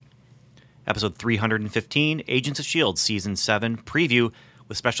episode 315, Agents of S.H.I.E.L.D. Season 7 preview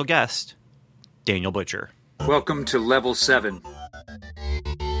with special guest, Daniel Butcher. Welcome to Level 7,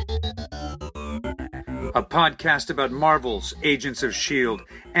 a podcast about Marvel's Agents of S.H.I.E.L.D.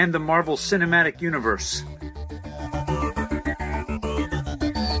 and the Marvel Cinematic Universe.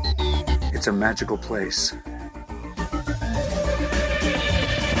 It's a magical place.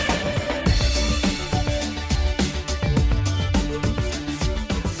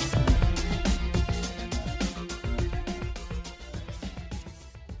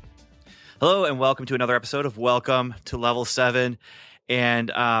 Hello and welcome to another episode of Welcome to Level 7.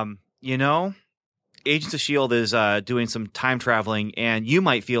 And, Agents of S.H.I.E.L.D. is doing some time traveling, and you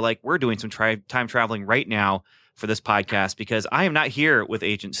might feel like we're doing some time traveling right now for this podcast because I am not here with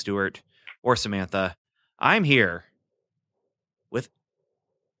Agent Stewart or Samantha. I'm here with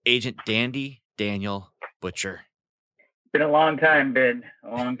Agent Dandy Daniel Butcher. Been a long time,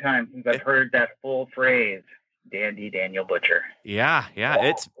 since I've heard that full phrase, Dandy Daniel Butcher. Yeah,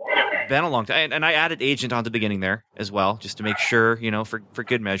 it's been a long time. And I added agent on the beginning there as well, just to make sure, for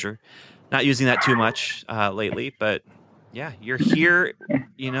good measure. Not using that too much lately, but yeah, you're here,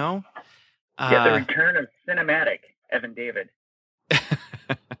 the return of cinematic Evan David.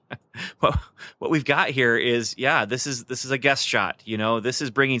 Well, what we've got here is, this is a guest shot. This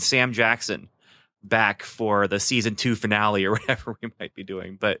is bringing Sam Jackson back for the season 2 finale or whatever we might be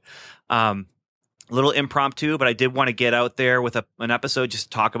doing. But a little impromptu, but I did want to get out there with an episode just to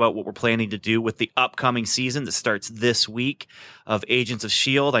talk about what we're planning to do with the upcoming season that starts this week of Agents of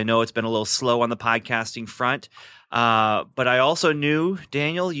S.H.I.E.L.D. I know it's been a little slow on the podcasting front, but I also knew,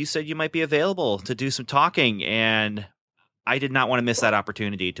 Daniel, you said you might be available to do some talking, and I did not want to miss that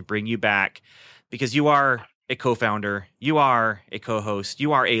opportunity to bring you back because you are a co-founder, you are a co-host,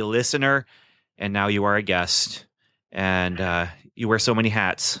 you are a listener, and now you are a guest. And you wear so many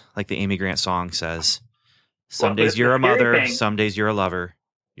hats, like the Amy Grant song says. Some days you're a mother, some days you're a lover.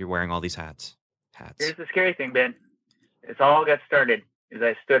 You're wearing all these hats. Here's the scary thing, Ben. It's all got started as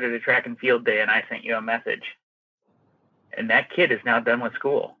I stood at a track and field day and I sent you a message. And that kid is now done with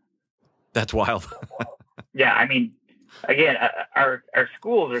school. That's wild. Yeah, I mean, again, our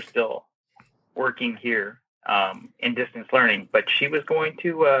schools are still working here in distance learning, but she was going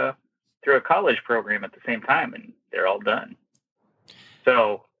to through a college program at the same time, and they're all done.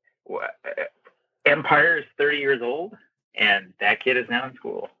 So Empire is 30 years old, and that kid is now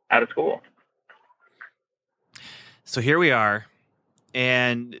out of school. So here we are.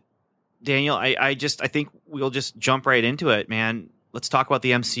 And Daniel, I think we'll just jump right into it, man. Let's talk about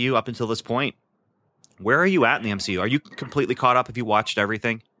the MCU up until this point. Where are you at in the MCU? Are you completely caught up? Have you watched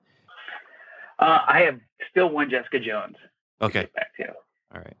everything? I have still one Jessica Jones. Okay. Back to.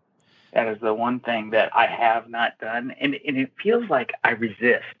 All right. That is the one thing that I have not done. And it feels like I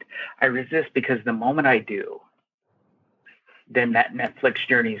resist. I resist because the moment I do, then that Netflix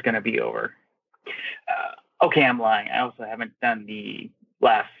journey is going to be over. Okay, I'm lying. I also haven't done the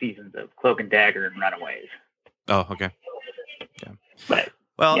last seasons of Cloak and Dagger and Runaways. Oh, okay. Yeah. But,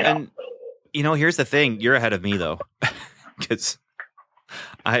 and here's the thing. You're ahead of me, though, because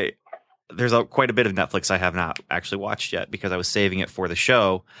there's quite a bit of Netflix I have not actually watched yet because I was saving it for the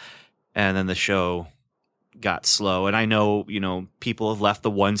show. And then the show got slow. And I know, people have left the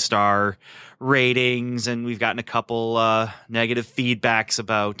 1-star ratings, and we've gotten a couple negative feedbacks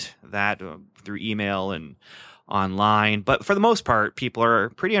about that through email and online. But for the most part, people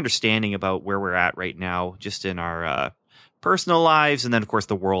are pretty understanding about where we're at right now, just in our personal lives. And then, of course,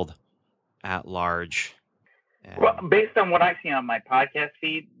 the world at large. Well, based on what I see on my podcast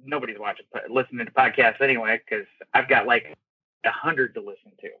feed, nobody's listening to podcasts anyway, because I've got like 100 to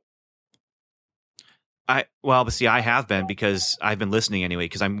listen to. I have been because I've been listening anyway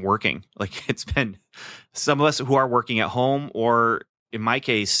because I'm working. Like, it's been some of us who are working at home, or in my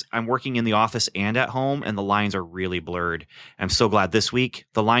case, I'm working in the office and at home, and the lines are really blurred. I'm so glad this week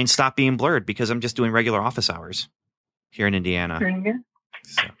the lines stopped being blurred because I'm just doing regular office hours here in Indiana.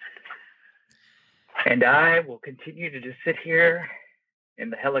 So. And I will continue to just sit here in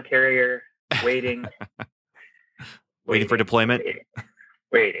the helicarrier waiting. Waiting for deployment?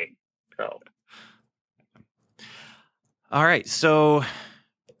 Waiting. So. All right, so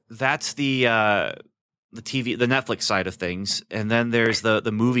that's the TV, the Netflix side of things, and then there's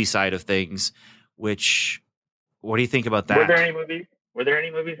the movie side of things. Which, what do you think about that? Were there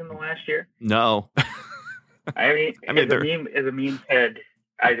any movies in the last year? No. I mean, as a meme said,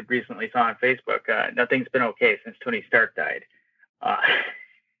 I recently saw on Facebook, nothing's been okay since Tony Stark died.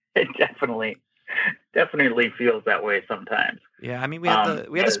 It definitely feels that way sometimes. Yeah, I mean, we had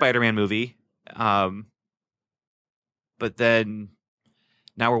the Spider-Man movie. But then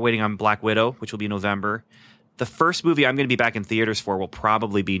Now we're waiting on Black Widow, which will be November. The first movie I'm going to be back in theaters for will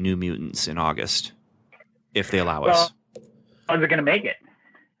probably be New Mutants in August, if they allow us. Are they going to make it?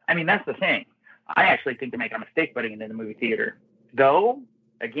 I mean, that's the thing. I actually think they're making a mistake putting it in the movie theater. Though,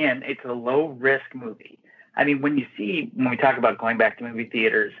 again, it's a low-risk movie. I mean, when we talk about going back to movie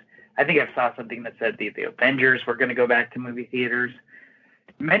theaters, I think I saw something that said the Avengers were going to go back to movie theaters.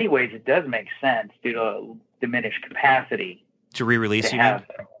 In many ways, it does make sense due to diminished capacity. To re-release,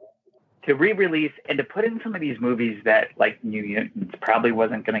 To re-release and to put in some of these movies that, like New Mutants, probably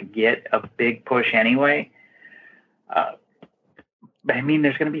wasn't going to get a big push anyway. But I mean,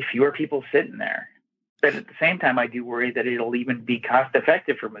 there's going to be fewer people sitting there. But at the same time, I do worry that it'll even be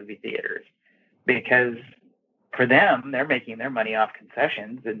cost-effective for movie theaters because for them, they're making their money off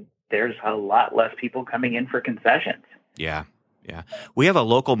concessions, and there's a lot less people coming in for concessions. Yeah. We have a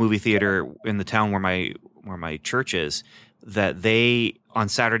local movie theater in the town where my church is that they on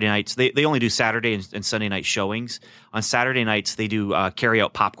Saturday nights they only do Saturday and Sunday night showings. On Saturday nights they do carry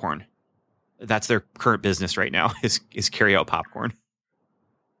out popcorn. That's their current business right now is carry out popcorn.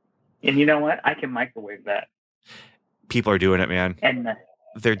 And you know what? I can microwave that. People are doing it, man. And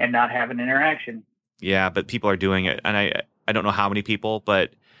not have an interaction. Yeah, but people are doing it. And I don't know how many people,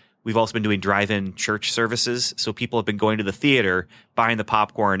 but we've also been doing drive-in church services. So people have been going to the theater, buying the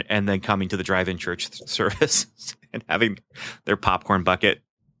popcorn, and then coming to the drive-in church service and having their popcorn bucket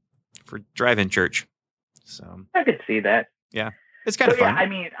for drive-in church. So I could see that. Yeah, it's kind of fun. Yeah, I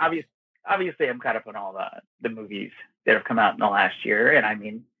mean, obviously I'm caught up on all the movies that have come out in the last year. And I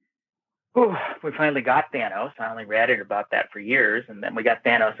mean, we finally got Thanos. I only ratted about that for years. And then we got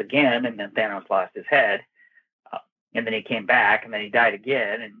Thanos again, and then Thanos lost his head. And then he came back, and then he died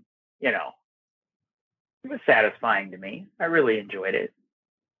again. And, you know, it was satisfying to me. I really enjoyed it,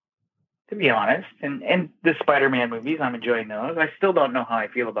 to be honest. And the Spider-Man movies, I'm enjoying those. I still don't know how I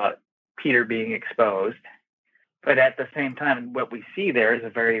feel about Peter being exposed. But at the same time, what we see there is a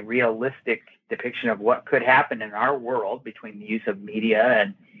very realistic depiction of what could happen in our world between the use of media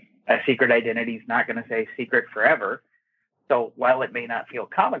and a secret identity is not going to stay secret forever. So while it may not feel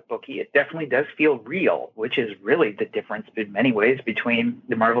comic booky, it definitely does feel real, which is really the difference in many ways between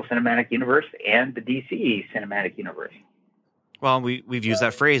the Marvel Cinematic Universe and the DC Cinematic Universe. Well, we've used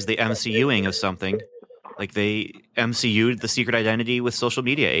that phrase, the MCUing of something. Like they MCU'd the secret identity with social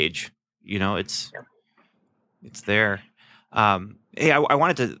media age. You know, it's there. Hey, I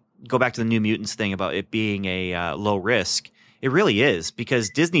wanted to go back to the New Mutants thing about it being a low risk. It really is,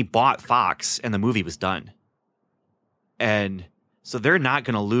 because Disney bought Fox and the movie was done. And so they're not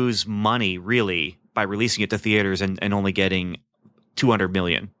going to lose money, really, by releasing it to theaters and only getting 200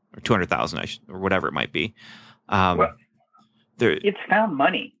 million or 200,000 or whatever it might be. It's found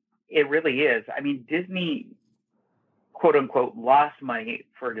money. It really is. I mean, Disney, quote unquote, lost money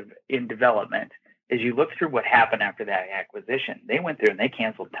in development. As you look through what happened after that acquisition, they went through and they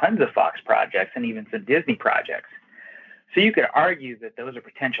canceled tons of Fox projects and even some Disney projects. So you could argue that those are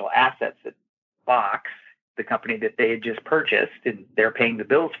potential assets that Fox, the company that they had just purchased and they're paying the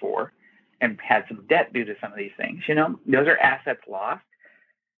bills for, and had some debt due to some of these things. You know, those are assets lost.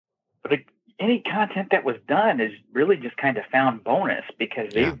 But any content that was done is really just kind of found bonus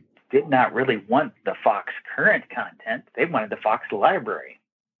because they did not really want the Fox current content. They wanted the Fox library.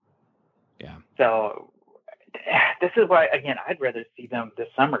 Yeah. So this is why, again, I'd rather see them this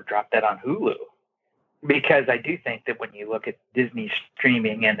summer drop that on Hulu. Because I do think that when you look at Disney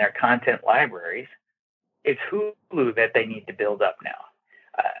streaming and their content libraries, it's Hulu that they need to build up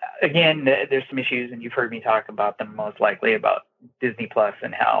now. Again, there's some issues, and you've heard me talk about them most likely about Disney Plus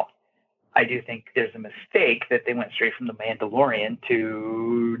and how I do think there's a mistake that they went straight from The Mandalorian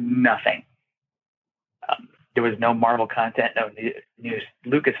to nothing. There was no Marvel content, no new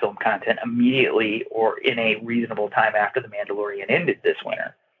Lucasfilm content immediately or in a reasonable time after The Mandalorian ended this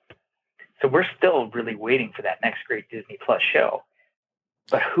winter. So we're still really waiting for that next great Disney Plus show.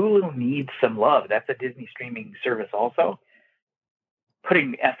 But Hulu needs some love. That's a Disney streaming service also.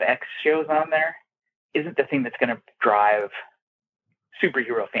 Putting FX shows on there isn't the thing that's going to drive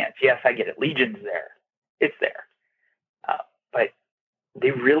superhero fans. Yes, I get it. Legion's there. It's there. But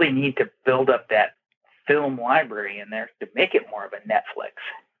they really need to build up that film library in there to make it more of a Netflix.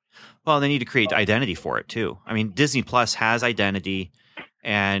 Well, they need to create identity for it too. I mean, Disney Plus has identity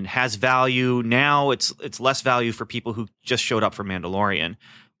and has value. Now it's less value for people who just showed up for Mandalorian,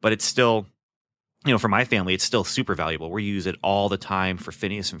 but it's still, you know, for my family, it's still super valuable. We use it all the time for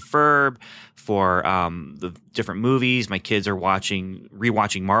Phineas and Ferb, for the different movies. My kids are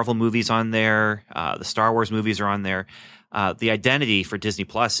rewatching Marvel movies on there. The Star Wars movies are on there. The identity for Disney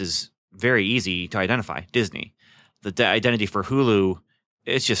Plus is very easy to identify. Disney. The identity for Hulu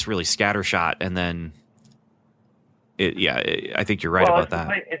it's just really scattershot. And then I think you're right about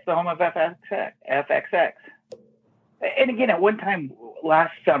that. It's the home of FXX. And again, at one time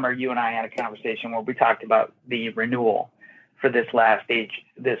last summer, you and I had a conversation where we talked about the renewal for this last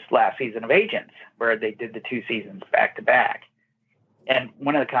season of Agents, where they did the 2 seasons back to back. And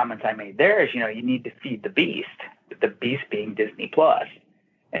one of the comments I made there is, you need to feed the beast, the beast being Disney Plus.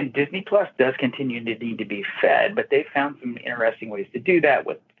 And Disney Plus does continue to need to be fed, but they found some interesting ways to do that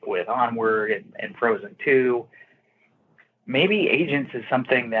with Onward and Frozen 2. Maybe Agents is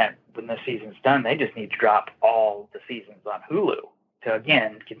something that when the season's done, they just need to drop all the seasons on Hulu to,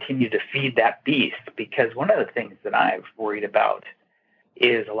 again, continue to feed that beast. Because one of the things that I've worried about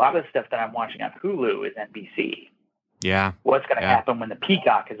is a lot of the stuff that I'm watching on Hulu is NBC. Yeah. What's going to happen when the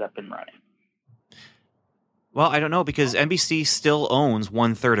Peacock is up and running? Well, I don't know, because NBC still owns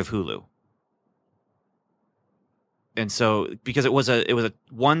 1/3 of Hulu. And so, because it was a 1/3,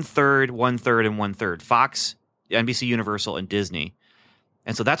 1/3, and 1/3. Fox, NBC Universal, and Disney.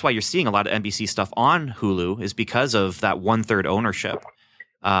 And so that's why you're seeing a lot of NBC stuff on Hulu, is because of that 1/3 ownership.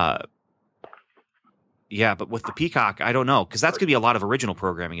 But with the Peacock, I don't know, because that's going to be a lot of original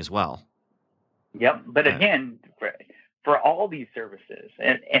programming as well. Yep. But again, for all these services,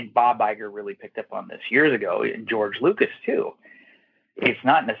 and Bob Iger really picked up on this years ago, and George Lucas too, it's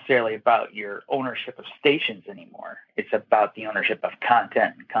not necessarily about your ownership of stations anymore. It's about the ownership of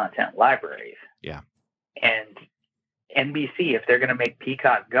content and content libraries. Yeah. And NBC, if they're going to make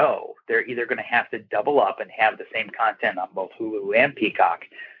Peacock go, they're either going to have to double up and have the same content on both Hulu and Peacock,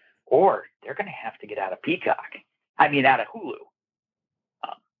 or they're going to have to get out of out of Hulu.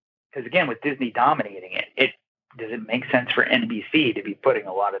 Because again, with Disney dominating it, does it make sense for NBC to be putting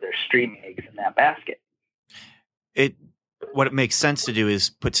a lot of their streaming eggs in that basket? What it makes sense to do is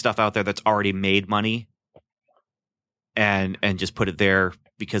put stuff out there that's already made money and just put it there,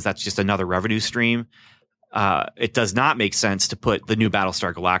 because that's just another revenue stream. It does not make sense to put the new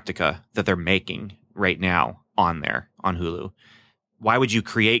Battlestar Galactica that they're making right now on there on Hulu. Why would you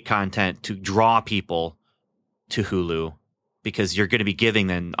create content to draw people to Hulu? Because you're going to be giving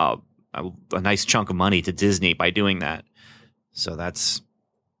them a nice chunk of money to Disney by doing that. So that's,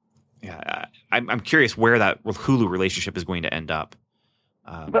 I'm curious where that Hulu relationship is going to end up.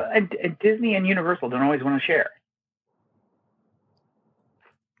 But Disney and Universal don't always want to share.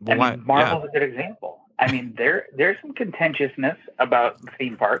 Well, Marvel's a good example. There's some contentiousness about the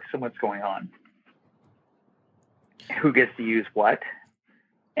theme parks and what's going on. Who gets to use what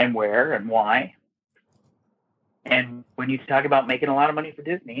and where and why. And when you talk about making a lot of money for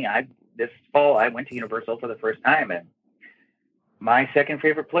Disney, this fall I went to Universal for the first time, and my second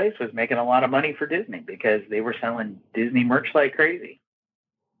favorite place was making a lot of money for Disney because they were selling Disney merch like crazy.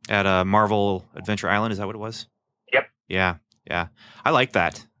 At Marvel Adventure Island, is that what it was? Yep. Yeah. I like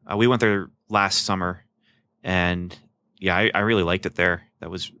that. We went there last summer, and I really liked it there. It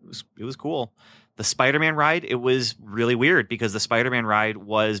was cool. The Spider-Man ride, it was really weird because the Spider-Man ride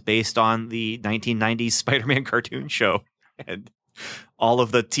was based on the 1990s Spider-Man cartoon show. And all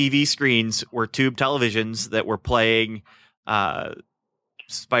of the TV screens were tube televisions that were playing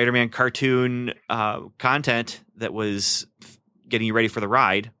Spider-Man cartoon content that was getting you ready for the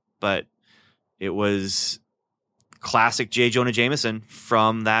ride. But it was classic J. Jonah Jameson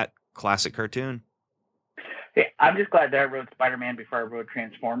from that classic cartoon. Hey, I'm just glad that I rode Spider-Man before I rode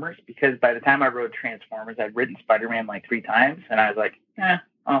Transformers, because by the time I rode Transformers, I'd ridden Spider-Man like 3 times, and I was like,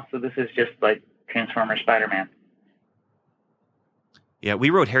 so this is just like Transformers Spider-Man. Yeah, we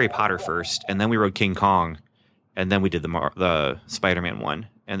rode Harry Potter first, and then we rode King Kong, and then we did the Spider-Man one.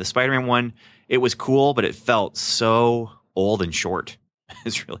 And the Spider-Man one, it was cool, but it felt so old and short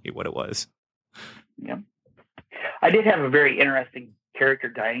is really what it was. Yeah. I did have a very interesting character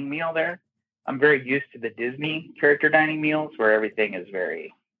dining meal there. I'm very used to the Disney character dining meals where everything is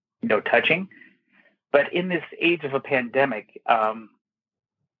very, touching. But in this age of a pandemic,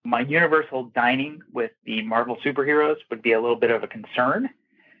 my Universal dining with the Marvel superheroes would be a little bit of a concern,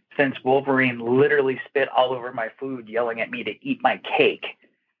 since Wolverine literally spit all over my food, yelling at me to eat my cake.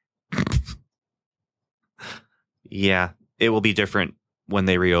 Yeah, it will be different when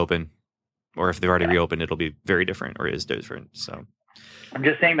they reopen. Or if they've already reopened, it'll be very different, or is different. So I'm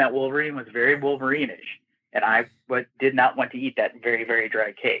just saying that Wolverine was very Wolverine-ish, and I did not want to eat that very, very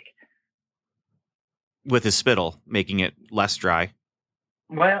dry cake. With his spittle, making it less dry.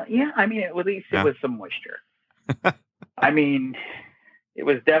 Well, yeah, at least it was some moisture. It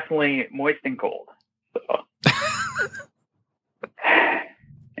was definitely moist and cold. So.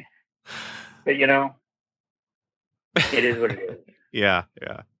 But, it is what it is. Yeah.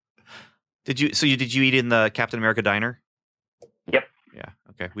 Did you eat in the Captain America diner? Yep. Yeah.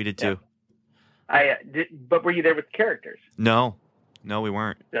 Okay. We did too. I did, but were you there with the characters? No, we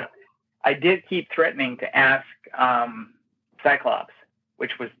weren't. Yeah. I did keep threatening to ask Cyclops,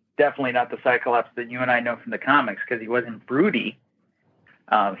 which was definitely not the Cyclops that you and I know from the comics, because he wasn't broody.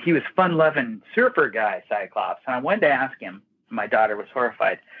 He was fun-loving surfer guy, Cyclops. And I wanted to ask him. My daughter was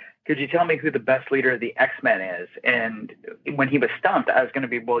horrified. Could you tell me who the best leader of the X-Men is? And when he was stumped, I was going to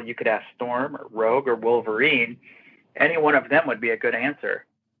be, well, you could ask Storm or Rogue or Wolverine. Any one of them would be a good answer.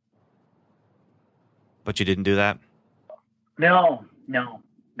 But you didn't do that? No,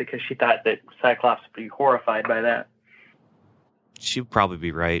 because she thought that Cyclops would be horrified by that. She'd probably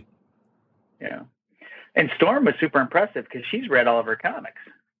be right. Yeah. And Storm was super impressive because she's read all of her comics.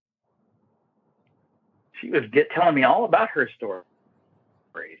 She was telling me all about her stories.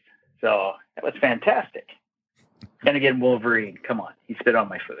 So that was fantastic. And again, Wolverine, come on. He spit on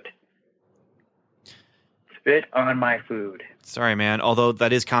my food. Spit on my food. Sorry, man. Although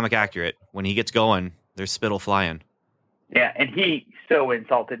that is comic accurate. When he gets going, there's spittle flying. Yeah, and he so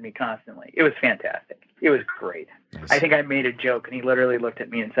insulted me constantly. It was fantastic. It was great. Nice. I think I made a joke, and he literally looked at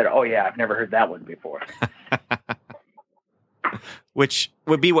me and said, "Oh, yeah, I've never heard that one before." Which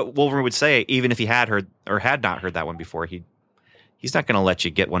would be what Wolverine would say, even if he had heard or had not heard that one before. He's not going to let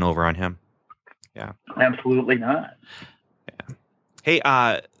you get one over on him. Yeah. Absolutely not. Yeah.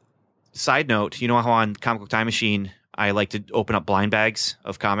 Hey, side note, you know how on Comic Book Time Machine, I like to open up blind bags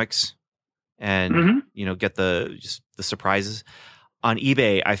of comics and, get the surprises. On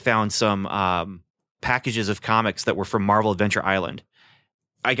eBay, I found some packages of comics that were from Marvel Adventure Island.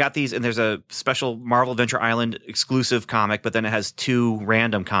 I got these, and there's a special Marvel Adventure Island exclusive comic, but then it has 2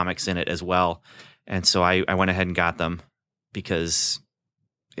 random comics in it as well. And so I went ahead and got them because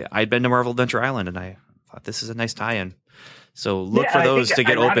I'd been to Marvel Adventure Island, and I thought this is a nice tie-in. So look for those to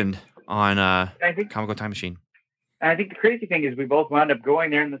get opened on Comic Book Time Machine. I think the crazy thing is we both wound up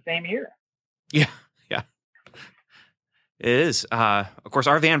going there in the same year. Yeah. It is. Of course,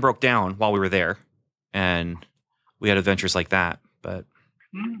 our van broke down while we were there, and we had adventures like that. But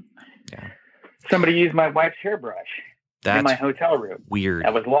yeah, somebody used my wife's hairbrush in my hotel room. Weird.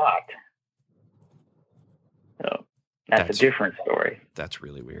 That was locked. So that's a different story. That's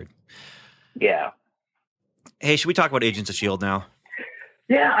really weird. Yeah. Hey, should we talk about Agents of S.H.I.E.L.D. now?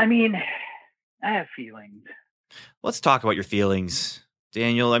 Yeah, I mean, I have feelings. Let's talk about your feelings,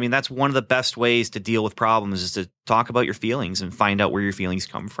 Daniel. I mean, that's one of the best ways to deal with problems is to talk about your feelings and find out where your feelings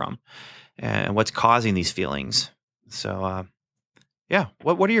come from and what's causing these feelings. So, yeah,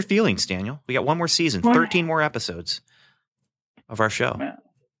 what are your feelings, Daniel? We got one more season, 13 more episodes of our show. Well,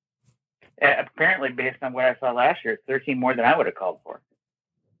 apparently, based on what I saw last year, it's 13 more than I would have called for.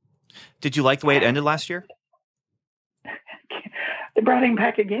 The way it ended last year? They brought him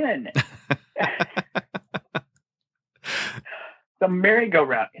back again. The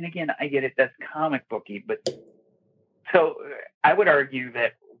merry-go-round. And again, I get it. That's comic booky. But so I would argue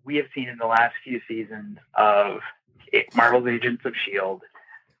that we have seen in the last few seasons of Marvel's Agents of S.H.I.E.L.D.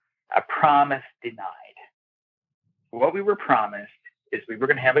 a promise denied. What we were promised is we were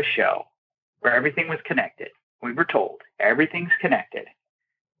going to have a show where everything was connected. We were told everything's connected.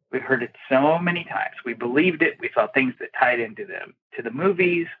 We heard it so many times. We believed it. We saw things that tied into them to the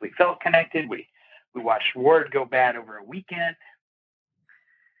movies. We felt connected. We watched Ward go bad over a weekend.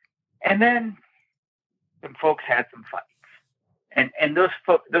 And then some folks had some fights. And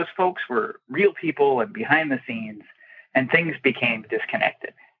those folks were real people and behind the scenes, and things became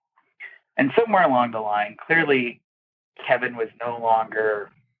disconnected. And somewhere along the line, clearly Kevin was no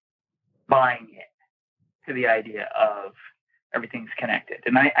longer buying in to the idea of everything's connected.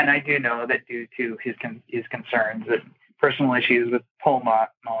 And I do know that due to his concerns and personal issues with Paul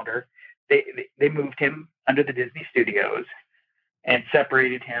Mauder, they moved him under the Disney Studios and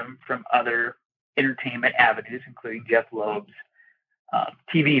separated him from other entertainment avenues, including Jeff Loeb's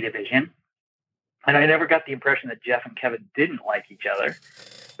TV division. And I never got the impression that Jeff and Kevin didn't like each other,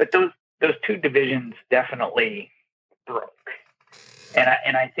 but those 2 divisions definitely broke.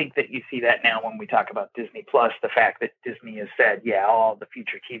 And I think that you see that now when we talk about Disney Plus, the fact that Disney has said, yeah, all the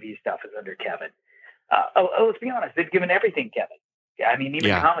future TV stuff is under Kevin. Let's be honest, they've given everything Kevin. Yeah, I mean,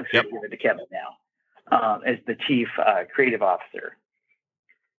 even comics are given to Kevin now as the chief creative officer.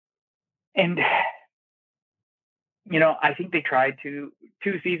 And, I think they tried 2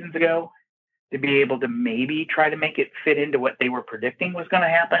 seasons ago to be able to maybe try to make it fit into what they were predicting was going to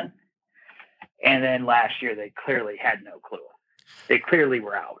happen. And then last year, they clearly had no clue. They clearly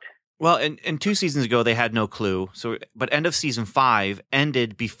were out. Well, and 2 seasons ago, they had no clue. So, but end of season 5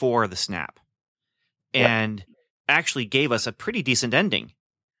 ended before the snap and actually gave us a pretty decent ending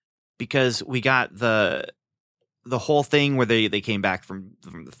because we got the the whole thing where they came back from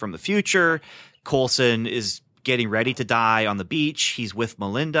the future. Coulson is getting ready to die on the beach. He's with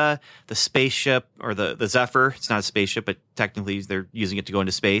Melinda. The spaceship, or the Zephyr, it's not a spaceship, but technically they're using it to go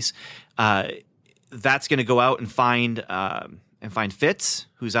into space. That's going to go out and find Fitz,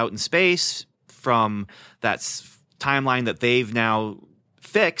 who's out in space from that timeline that they've now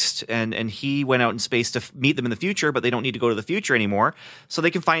fixed, and he went out in space to meet them in the future, but they don't need to go to the future anymore, so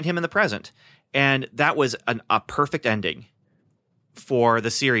they can find him in the present. And that was a perfect ending for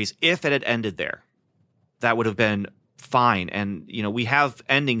the series. If it had ended there, that would have been fine. And we have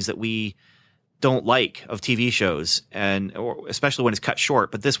endings that we don't like of TV shows, or especially when it's cut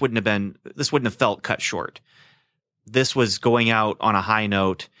short. But this wouldn't have felt cut short. This was going out on a high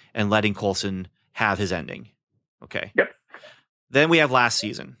note and letting Coulson have his ending. Okay. Yep. Then we have last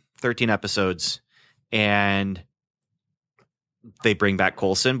season, 13 episodes, and they bring back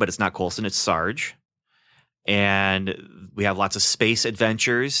Coulson, but it's not Coulson, it's Sarge. And we have lots of space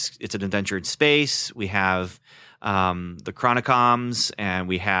adventures. It's an adventure in space. We have the Chronicoms, and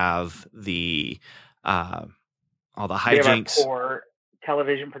we have all the hijinks. We have our core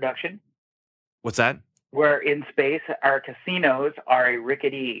television production. What's that? Where in space, our casinos are a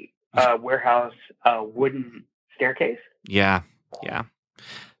rickety warehouse wooden staircase. Yeah.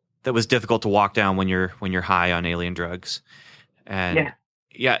 That was difficult to walk down when you're high on alien drugs. And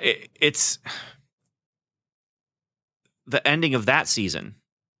it's the ending of that season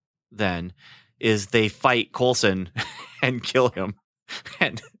then is they fight Coulson and kill him.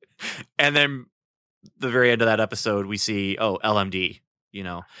 And then the very end of that episode, we see, LMD,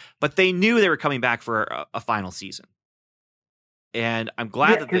 but they knew they were coming back for a final season. And I'm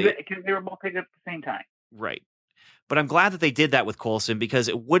glad because they were both picked up at the same time. Right. But I'm glad that they did that with Coulson, because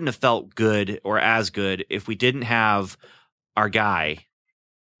it wouldn't have felt good or as good if we didn't have our guy,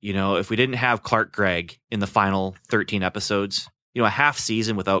 if we didn't have Clark Gregg in the final 13 episodes, a half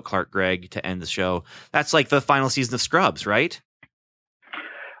season without Clark Gregg to end the show. That's like the final season of Scrubs, right?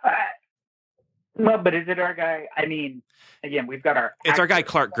 Well, but is it our guy? I mean, again, we've got it's our guy,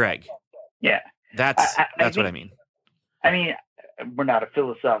 Clark Gregg. Yeah. That's what I mean. I mean, we're not a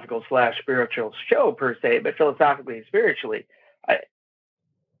philosophical / spiritual show per se, but philosophically and spiritually,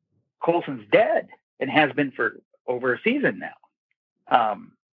 Coulson's dead and has been for over a season now,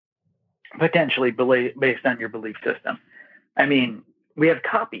 potentially based on your belief system. I mean, we have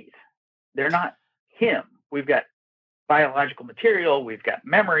copies. They're not him. We've got biological material. We've got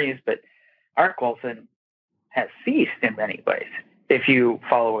memories, but our Coulson has ceased in many ways if you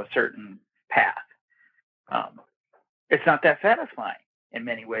follow a certain path. It's not that satisfying in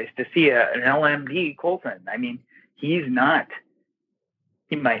many ways to see an LMD Coulson. I mean, he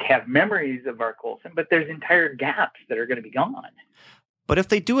might have memories of our Coulson, but there's entire gaps that are going to be gone. But if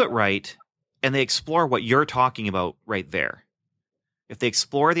they do it right and they explore what you're talking about right there, if they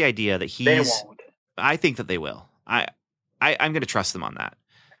explore the idea that they won't. I think that they will. I'm going to trust them on that.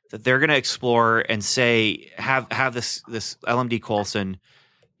 That they're going to explore and say, have this LMD Coulson,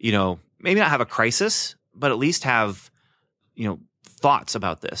 maybe not have a crisis, but at least have, thoughts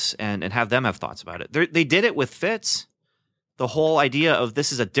about this and have them have thoughts about it. They did it with Fitz. The whole idea of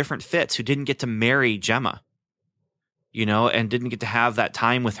this is a different Fitz who didn't get to marry Gemma, and didn't get to have that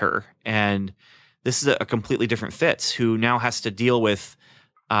time with her. And this is a completely different Fitz who now has to deal with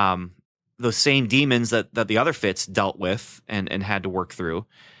those same demons that the other Fitz dealt with and had to work through.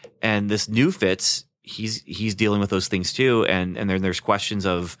 And this new Fitz, he's dealing with those things too. And then there's questions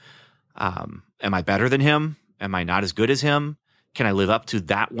of, am I better than him? Am I not as good as him? Can I live up to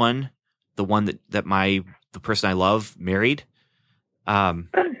that one? The one that the person I love married? But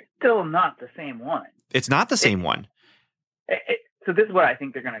it's still not the same one. It's not the same one. So this is what I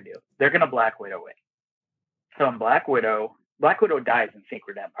think they're going to do. They're going to Black Widow it. So in Black Widow dies in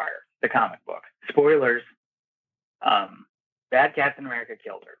Secret Empire, the comic book. Spoilers. Bad Captain America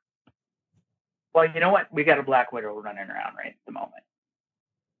killed her. Well, you know what? We got a Black Widow running around right at the moment.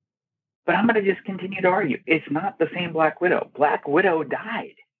 But I'm going to just continue to argue. It's not the same Black Widow. Black Widow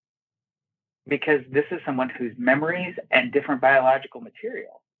died because this is someone whose memories and different biological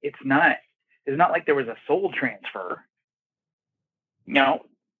material. It's not like there was a soul transfer.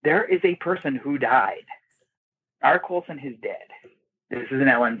 There is a person who died. Our Coulson is dead. This is an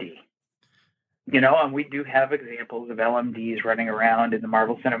LMD. And we do have examples of LMDs running around in the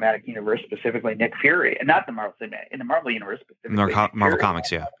Marvel Cinematic Universe, specifically Nick Fury, and not the Marvel Cinematic, in the Marvel Universe specifically. Marvel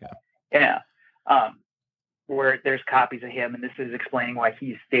Comics, yeah. Yeah. Where there's copies of him, and this is explaining why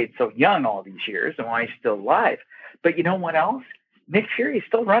he stayed so young all these years and why he's still alive. But you know what else? Nick Fury's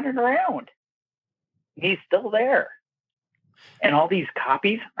still running around. He's still there. And all these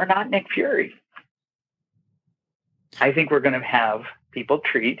copies are not Nick Fury. I think we're going to have people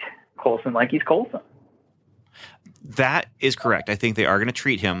treat Coulson like he's Coulson. That is correct. I think they are going to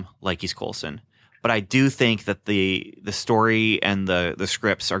treat him like he's Coulson. But I do think that the story and the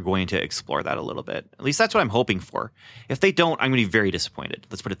scripts are going to explore that a little bit. At least that's what I'm hoping for. If they don't, I'm going to be very disappointed.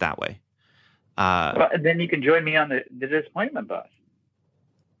 Let's put it that way. But then you can join me on the disappointment bus.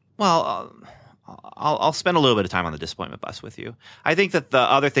 Well, I'll spend a little bit of time on the disappointment bus with you. I think that the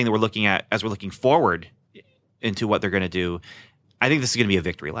other thing that we're looking at as we're looking forward into what they're going to do, I think this is going to be a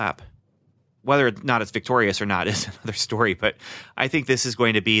victory lap. Whether or not it's victorious or not is another story. But I think this is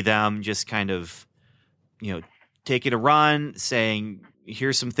going to be them just kind of, taking a run, saying,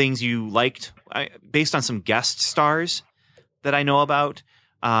 here's some things you liked based on some guest stars that I know about,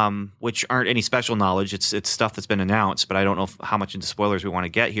 which aren't any special knowledge. It's stuff that's been announced, but I don't know how much into spoilers we want to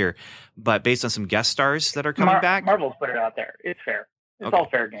get here. But based on some guest stars that are coming back. Marvel's put it out there. It's fair. It's all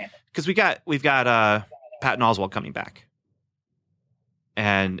fair game. Because we've got Patton Oswalt coming back.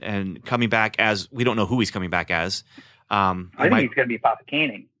 And coming back as we don't know who he's coming back as. I think he's going to be Papa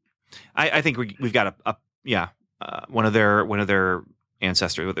Caning. I think we've got one of their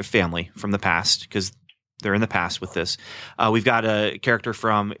ancestors, their family from the past, because they're in the past with this. We've got a character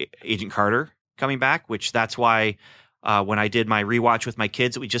from Agent Carter coming back, which that's why when I did my rewatch with my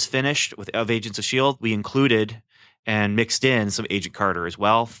kids that we just finished of Agents of S.H.I.E.L.D., we included and mixed in some Agent Carter as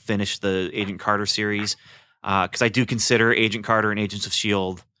well. Finished the Agent Carter series. Because I do consider Agent Carter and Agents of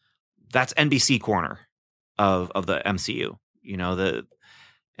S.H.I.E.L.D. that's NBC corner of the MCU.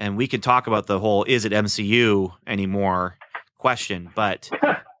 And we can talk about the whole is it MCU anymore question, but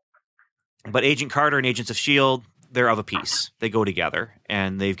Agent Carter and Agents of S.H.I.E.L.D., they're of a piece. They go together,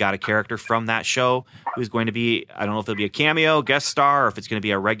 and they've got a character from that show who's going to be, I don't know if it'll be a cameo, guest star, or if it's going to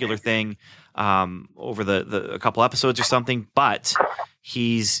be a regular thing over the a couple episodes or something, but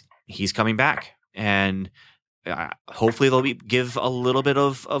he's coming back. And hopefully they'll give a little bit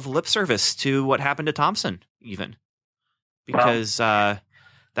of lip service to what happened to Thompson, even because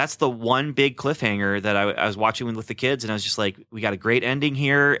that's the one big cliffhanger that I was watching with the kids, and I was just like, we got a great ending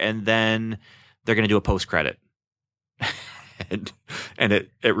here, and then they're going to do a post credit, and it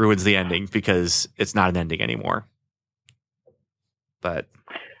ruins the ending because it's not an ending anymore. But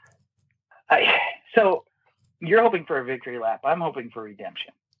so you're hoping for a victory lap. I'm hoping for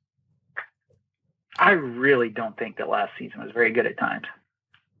redemption. I really don't think that last season was very good at times.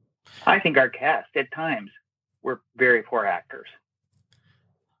 I think our cast at times were very poor actors.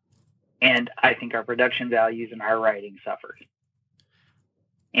 And I think our production values and our writing suffered.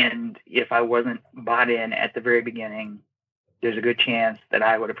 And if I wasn't bought in at the very beginning, there's a good chance that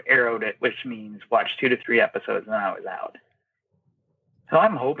I would have arrowed it, which means watch 2 to 3 episodes and I was out. So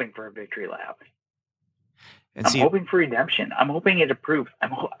I'm hoping for a victory lap. I'm hoping for redemption. I'm hoping it approves.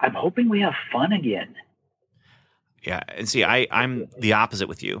 I'm hoping we have fun again. Yeah, and see, I'm the opposite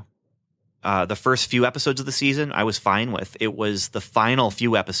with you. The first few episodes of the season, I was fine with. It was the final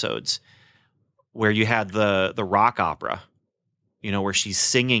few episodes where you had the rock opera, where she's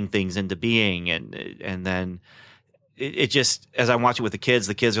singing things into being, and then it just, as I'm watching with the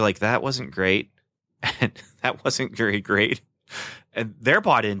kids are like, that wasn't great, and that wasn't very great, and they're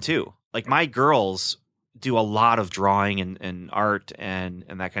bought in too. Like my girls do a lot of drawing and art and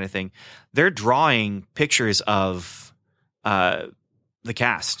that kind of thing. They're drawing pictures of the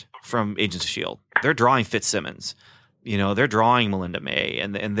cast from Agents of S.H.I.E.L.D. They're drawing Fitzsimmons. They're drawing Melinda May,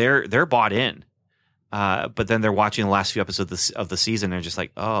 and they're bought in. But then they're watching the last few episodes of the season. And they're just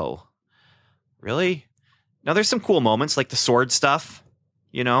like, oh, really? Now there's some cool moments like the sword stuff.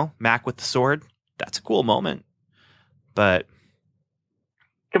 Mac with the sword. That's a cool moment. But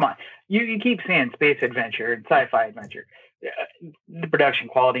come on. You keep saying space adventure and sci-fi adventure. The production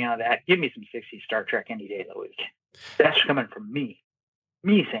quality on that, give me some 60s Star Trek any day of the week. That's coming from me.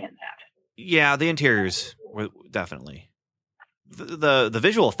 Me saying that. Yeah, the interiors were definitely. The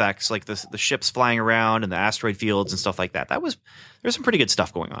visual effects, like the ships flying around and the asteroid fields and stuff like that, there's some pretty good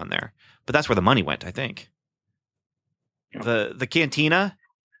stuff going on there. But that's where the money went, I think. The cantina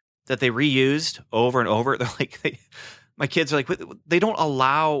that they reused over and over, they're like my kids are like, they don't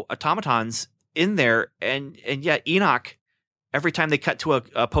allow automatons in there, and yet Enoch, every time they cut to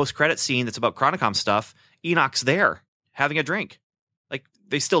a post-credit scene that's about Chronicom stuff, Enoch's there having a drink. Like,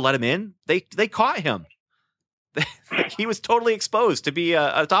 they still let him in. They caught him. He was totally exposed to be an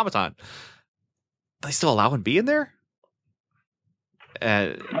automaton. They still allow him to be in there?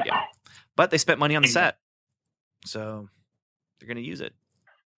 Yeah. But they spent money on the set, so they're going to use it.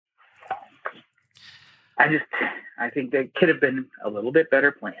 I think they could have been a little bit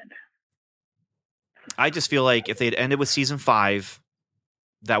better planned. I just feel like if they'd ended with season 5,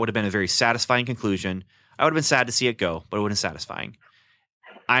 that would have been a very satisfying conclusion. I would have been sad to see it go, but it would have been satisfying.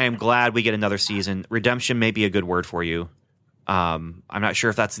 I am glad we get another season. Redemption may be a good word for you. I'm not sure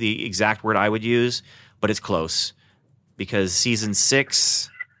if that's the exact word I would use, but it's close, because season 6,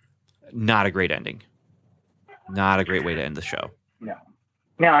 not a great ending. Not a great way to end the show. No.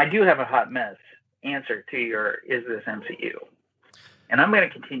 Now, I do have a hot mess answer to your, is this MCU? And I'm going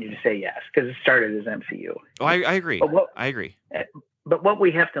to continue to say yes, because it started as MCU. Oh, I agree. I agree. But what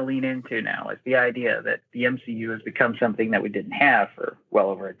we have to lean into now is the idea that the MCU has become something that we didn't have for well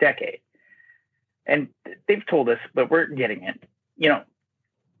over a decade. And they've told us, but we're getting it. You know,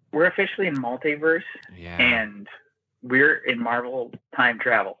 we're officially in multiverse, and we're in Marvel time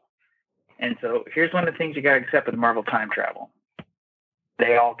travel. And so here's one of the things you got to accept with Marvel time travel.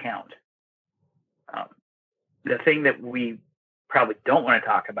 They all count. The thing that we probably don't want to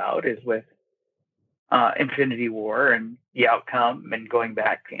talk about is with Infinity War and the outcome and going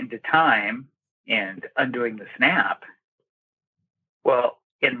back into time and undoing the snap. Well,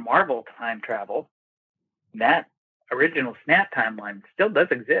 in Marvel time travel, that original snap timeline still does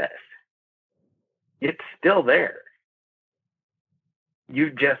exist. It's still there.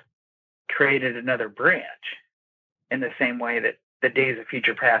 You've just created another branch, in the same way that the Days of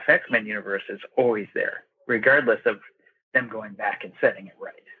Future Past X-Men universe is always there, regardless of them going back and setting it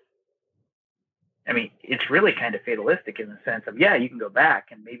right. I mean, it's really kind of fatalistic in the sense of, you can go back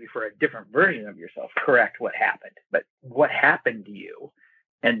and maybe for a different version of yourself, correct what happened. But what happened to you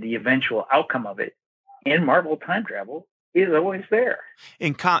and the eventual outcome of it in Marvel time travel is always there.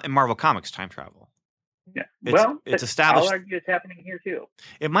 In Marvel Comics time travel. Yeah. It's established. I'll argue it's happening here too.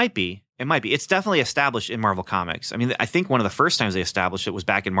 It might be. It's definitely established in Marvel Comics. I mean, I think one of the first times they established it was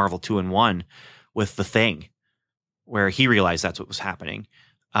back in Marvel 2-in-1 with The Thing, where he realized that's what was happening.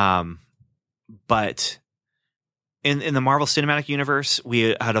 But in the Marvel Cinematic Universe,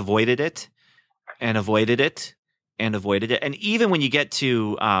 we had avoided it and avoided it and avoided it. And even when you get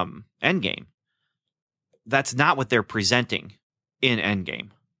to Endgame, that's not what they're presenting in Endgame.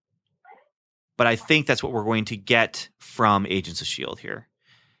 But I think that's what we're going to get from Agents of S.H.I.E.L.D. here.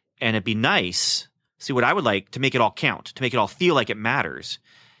 And it'd be nice, see what I would like to make it all count, to make it all feel like it matters,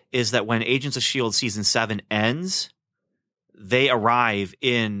 is that when Agents of S.H.I.E.L.D. season 7 ends, they arrive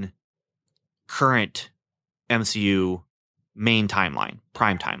in current MCU main timeline,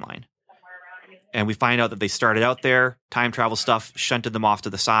 prime timeline. And we find out that they started out there, time travel stuff shunted them off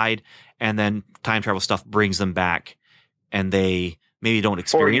to the side, and then time travel stuff brings them back. And they maybe don't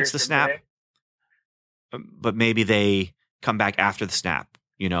experience the snap, but maybe they come back after the snap,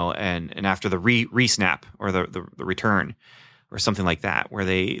 and after the re-snap or the return or something like that, where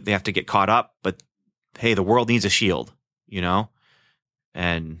they have to get caught up. But hey, the world needs a shield,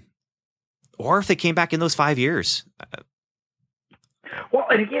 or if they came back in those 5 years. Well,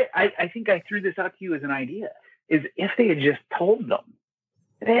 and again, I think I threw this out to you as an idea, is if they had just told them,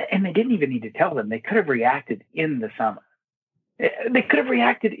 and they didn't even need to tell them, they could have reacted in the summer. They could have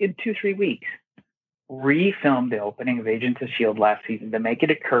reacted in 2-3 weeks. Refilmed the opening of Agents of S.H.I.E.L.D. last season to make it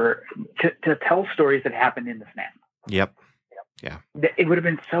occur, to tell stories that happened in the snap. Yep. Yeah. It would have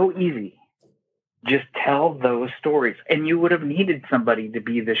been so easy. Just tell those stories. And you would have needed somebody to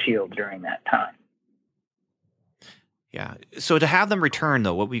be the S.H.I.E.L.D. during that time. Yeah. So to have them return,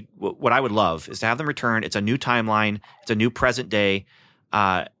 though, what I would love is to have them return. It's a new timeline. It's a new present day.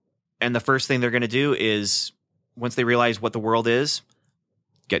 And the first thing they're going to do is, once they realize what the world is,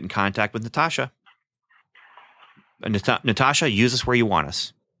 get in contact with Natasha. Natasha, use us where you want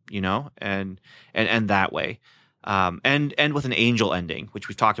us, and that way. And with an Angel ending, which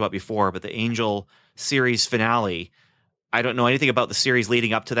we've talked about before, but the Angel series finale, I don't know anything about the series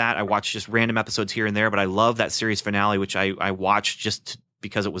leading up to that. I watched just random episodes here and there, but I love that series finale, which I watched just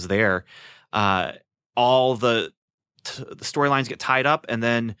because it was there. All the storylines get tied up, and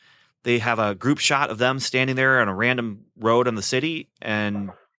then they have a group shot of them standing there on a random road in the city, and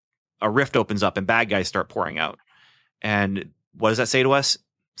a rift opens up and bad guys start pouring out. And what does that say to us?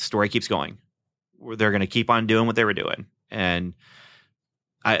 Story keeps going. They're going to keep on doing what they were doing. And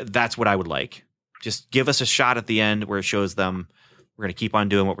that's what I would like. Just give us a shot at the end where it shows them we're going to keep on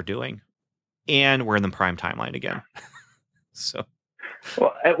doing what we're doing. And we're in the prime timeline again. So,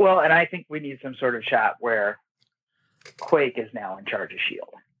 well, and I think we need some sort of shot where Quake is now in charge of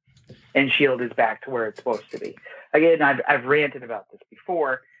S.H.I.E.L.D. and S.H.I.E.L.D. is back to where it's supposed to be. Again, I've ranted about this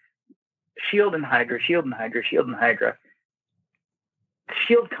before. S.H.I.E.L.D. and Hydra, S.H.I.E.L.D. and Hydra, S.H.I.E.L.D. and Hydra.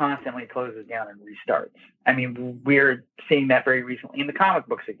 S.H.I.E.L.D. constantly closes down and restarts. I mean, we're seeing that very recently in the comic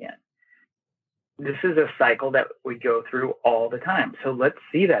books again. This is a cycle that we go through all the time. So let's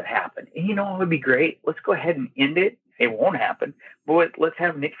see that happen. And you know what would be great? Let's go ahead and end it. It won't happen. But let's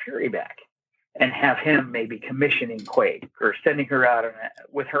have Nick Fury back. and have him maybe commissioning Quake or sending her out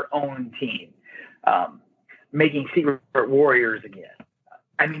with her own team, making Secret Warriors again.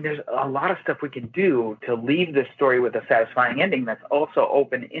 I mean, there's a lot of stuff we can do to leave this story with a satisfying ending that's also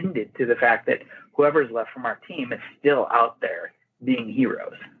open-ended to the fact that whoever's left from our team is still out there being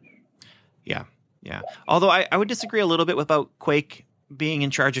heroes. Yeah, yeah. Although I would disagree a little bit about Quake being in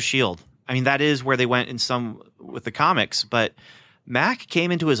charge of S.H.I.E.L.D. I mean, that is where they went in some with the comics, but Mac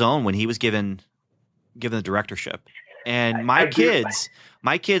came into his own when he was given the directorship. And my kids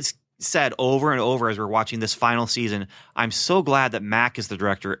said over and over as we're watching this final season, I'm so glad that Mac is the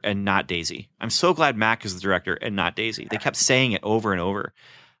director and not Daisy. I'm so glad Mac is the director and not Daisy. They kept saying it over and over.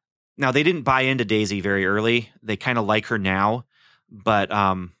 Now, they didn't buy into Daisy very early. They kind of like her now, but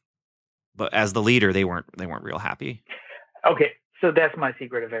as the leader, they weren't real happy. Okay, so that's my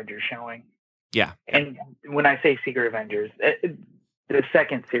Secret Avengers showing. Yeah. And when I say Secret Avengers, the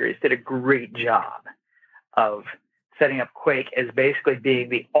second series did a great job of setting up Quake as basically being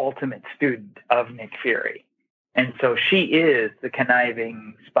the ultimate student of Nick Fury. And so she is the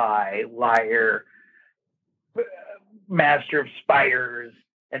conniving spy, liar, master of spiders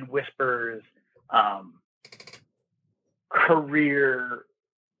and whispers, career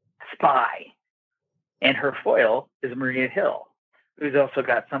spy. And her foil is Maria Hill, who's also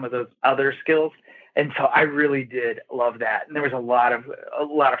got some of those other skills. And so I really did love that. And there was a lot of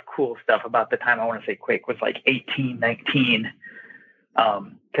cool stuff about the time. I want to say Quake was like 18, 19,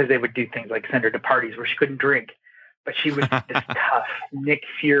 because they would do things like send her to parties where she couldn't drink, but she was this tough Nick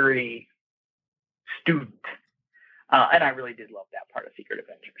Fury student. And I really did love that part of Secret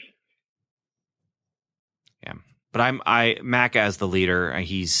Avengers. Yeah. But Mac as the leader,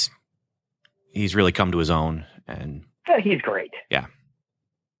 he's really come to his own, and he's great. Yeah.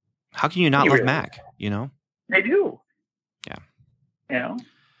 How can you not love Mac? You know, I do. Yeah. You know.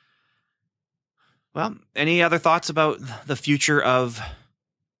 Well, any other thoughts about the future of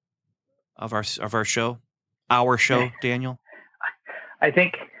our show, Daniel? I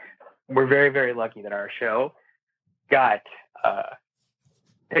think we're very, very lucky that our show got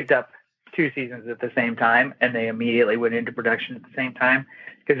picked up 2 seasons at the same time, and they immediately went into production at the same time.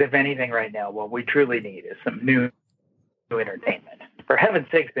 Because if anything, right now, what we truly need is some new entertainment. For heaven's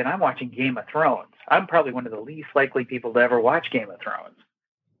sakes, Ben, I'm watching Game of Thrones. I'm probably one of the least likely people to ever watch Game of Thrones.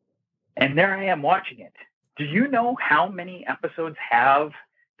 And there I am watching it. Do you know how many episodes have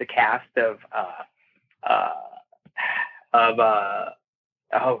the cast of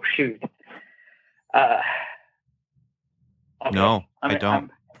oh shoot. Okay. No, I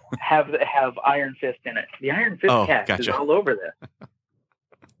don't. Have Iron Fist in it. The Iron Fist cast is all over this.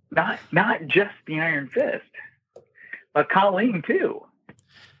 Not just the Iron Fist, but Colleen too.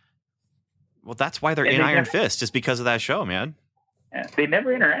 Well, that's why they're in Iron Fist, just because of that show, man. Yeah, they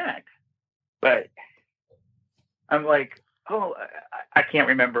never interact. But I'm like, oh, I can't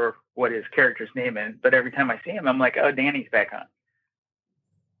remember what his character's name is, but every time I see him, I'm like, oh, Danny's back on.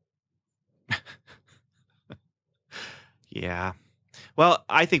 Yeah. Well,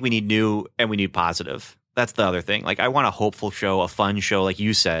 I think we need new and we need positive. That's the other thing. Like, I want a hopeful show, a fun show, like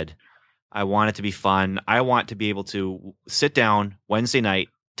you said. I want it to be fun. I want to be able to sit down Wednesday night,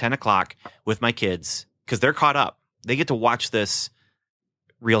 10 o'clock, with my kids, because they're caught up. They get to watch this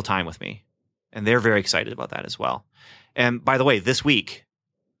real time with me, and they're very excited about that as well. And by the way, this week,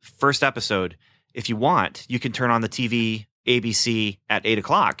 first episode, if you want, you can turn on the TV, ABC, at 8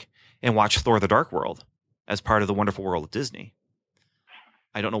 o'clock and watch Thor: The Dark World as part of the Wonderful World of Disney.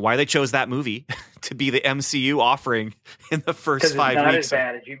 I don't know why they chose that movie to be the MCU offering in the first 5 weeks. It's not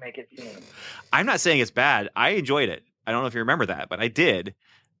as bad as you make it seem. I'm not saying it's bad. I enjoyed it. I don't know if you remember that, but I did.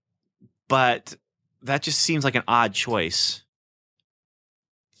 But that just seems like an odd choice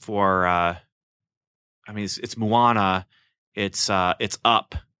for, I mean, it's Moana, it's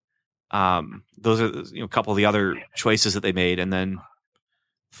Up. Those are, a couple of the other choices that they made, and then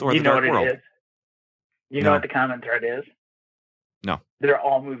Thor: The Dark World. You know what the common thread is? No. They're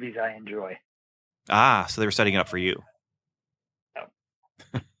all movies I enjoy. Ah, so they were setting it up for you.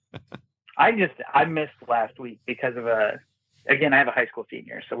 No. I missed last week because of again, I have a high school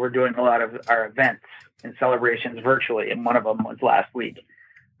senior, so we're doing a lot of our events and celebrations virtually, and one of them was last week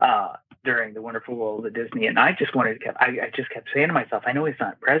during the Wonderful World of Disney, and I just I just kept saying to myself, I know he's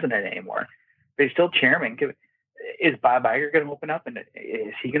not president anymore, but he's still chairman. Is Bob Iger going to open up, and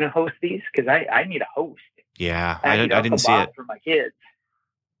is he going to host these? Because I need a host. Yeah, I didn't see it for my kids.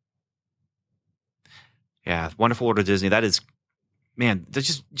 Yeah, Wonderful World of Disney. That is, man.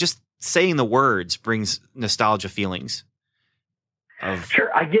 That's just saying the words brings nostalgia feelings.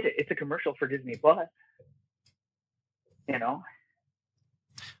 Sure, I get it. It's a commercial for Disney Plus.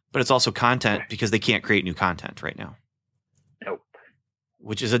 But it's also content because they can't create new content right now. Nope.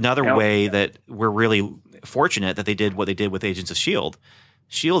 Which is another way that we're really fortunate that they did what they did with Agents of S.H.I.E.L.D.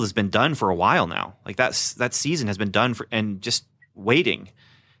 S.H.I.E.L.D. has been done for a while now. Like that season has been done and just waiting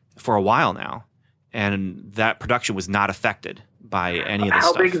for a while now. And that production was not affected by any of this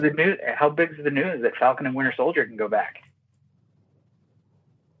stuff. How big is the news that Falcon and Winter Soldier can go back?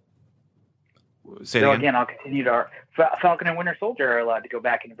 Say it again? I'll continue to. Falcon and Winter Soldier are allowed to go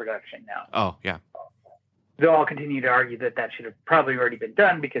back into production now. Oh, yeah. Though I'll continue to argue that should have probably already been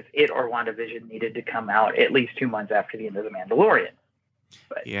done because it or WandaVision needed to come out at least 2 months after the end of The Mandalorian.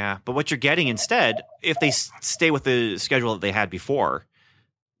 But what you're getting instead, if they stay with the schedule that they had before,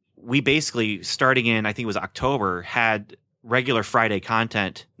 we basically, starting in, I think it was October, had regular Friday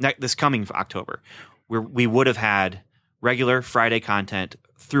content. This coming October, we would have had regular Friday content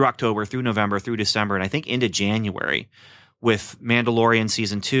through October, through November, through December, and I think into January with Mandalorian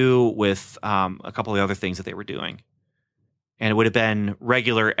Season 2, with a couple of the other things that they were doing. And it would have been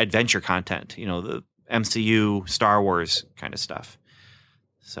regular adventure content, the MCU, Star Wars kind of stuff.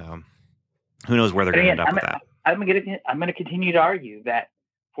 So who knows where they're going to end up with that. I'm going to continue to argue that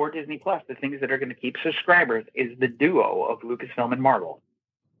for Disney Plus, the things that are going to keep subscribers is the duo of Lucasfilm and Marvel.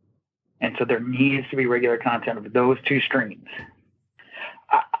 And so there needs to be regular content of those two streams.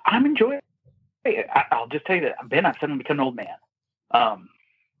 I'm enjoying it. I'll just tell you that, Ben, I've suddenly become an old man.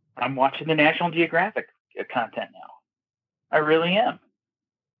 I'm watching the National Geographic content now. I really am.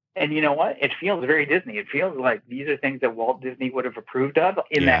 And you know what? It feels very Disney. It feels like these are things that Walt Disney would have approved of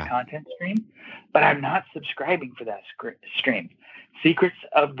in that content stream. But I'm not subscribing for that stream. Secrets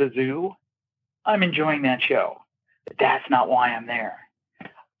of the Zoo, I'm enjoying that show. But that's not why I'm there.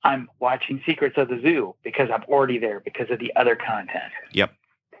 I'm watching Secrets of the Zoo because I'm already there because of the other content. Yep.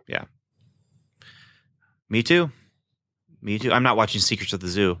 Yeah. Me too. I'm not watching Secrets of the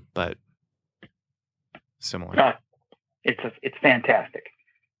Zoo, but similar. It's fantastic.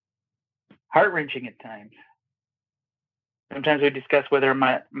 Heart-wrenching at times. Sometimes we discuss whether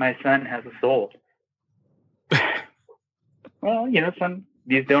my son has a soul. Well,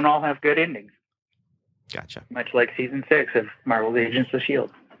 these don't all have good endings. Gotcha. Much like Season 6 of Marvel's Agents of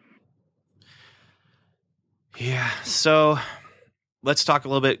S.H.I.E.L.D. Yeah, so let's talk a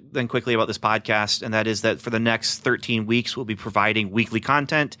little bit then quickly about this podcast, and that is that for the next 13 weeks, we'll be providing weekly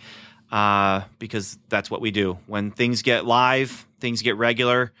content because that's what we do. When things get live, things get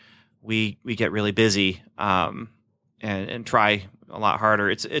regular, we get really busy and try a lot harder.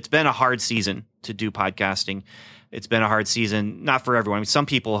 It's been a hard season to do podcasting. It's been a hard season, not for everyone. I mean, some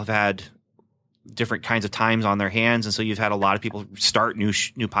people have had different kinds of times on their hands, and so you've had a lot of people start new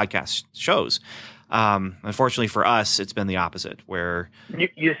podcast shows. Unfortunately for us, it's been the opposite. Where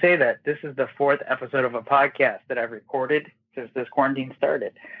you say that this is the 4th episode of a podcast that I've recorded since this quarantine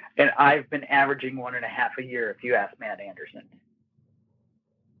started, and I've been averaging 1.5 a year. If you ask Matt Anderson.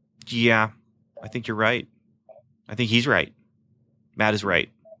 Yeah, I think you're right. I think he's right. Matt is right.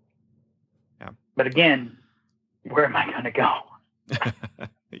 Yeah. But again, where am I going to go?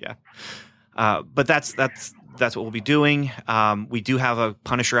 Yeah. But that's what we'll be doing. We do have a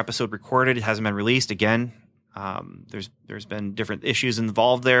Punisher episode recorded. It hasn't been released again. There's been different issues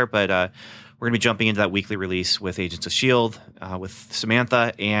involved there, but we're going to be jumping into that weekly release with Agents of S.H.I.E.L.D. With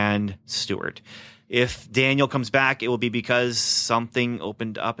Samantha and Stuart. If Daniel comes back, it will be because something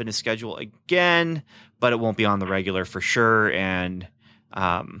opened up in his schedule again, but it won't be on the regular for sure. And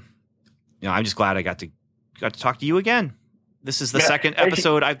I'm just glad I got to talk to you again. This is the second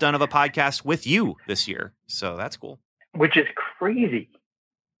episode I've done of a podcast with you this year, so that's cool. Which is crazy,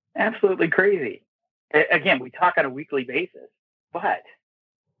 absolutely crazy. Again, we talk on a weekly basis, but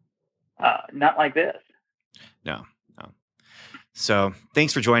not like this. No. So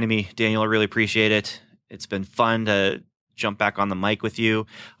thanks for joining me, Daniel. I really appreciate it. It's been fun to jump back on the mic with you.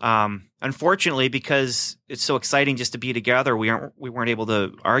 Unfortunately, because it's so exciting just to be together, we weren't able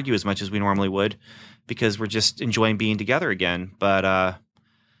to argue as much as we normally would because we're just enjoying being together again. But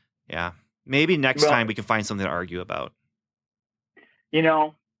yeah, maybe next time we can find something to argue about.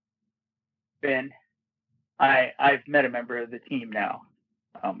 Ben, I've met a member of the team now.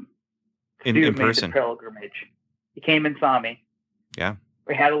 In person. Made the pilgrimage. He came and saw me. Yeah.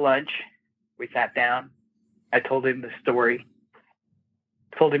 We had a lunch. We sat down. I told him the story.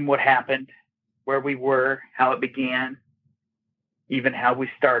 Told him what happened, where we were, how it began, even how we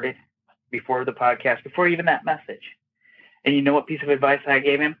started before the podcast, before even that message. And you know what piece of advice I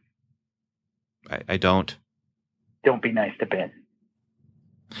gave him? I don't. Don't be nice to Ben.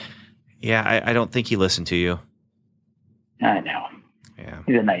 Yeah, I don't think he listened to you. I know. Yeah.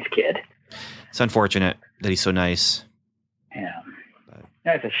 He's a nice kid. It's unfortunate that he's so nice. Yeah.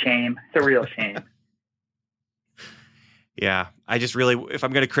 That's a shame. It's a real shame. Yeah, I just really, if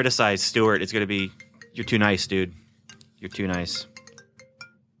I'm going to criticize Stewart, it's going to be, you're too nice, dude. You're too nice.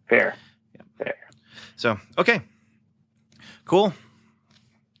 Fair. Yeah. Fair. So, okay. Cool.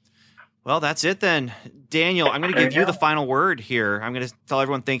 Well, that's it then. Daniel, I'm going to give you the final word here. I'm going to tell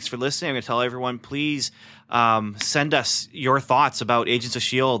everyone thanks for listening. I'm going to tell everyone, please send us your thoughts about Agents of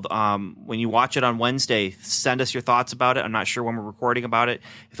S.H.I.E.L.D. When you watch it on Wednesday, send us your thoughts about it. I'm not sure when we're recording about it.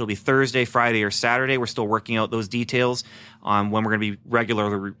 If it'll be Thursday, Friday, or Saturday. We're still working out those details on when we're going to be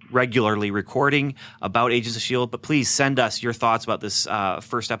regularly recording about Agents of S.H.I.E.L.D. But please send us your thoughts about this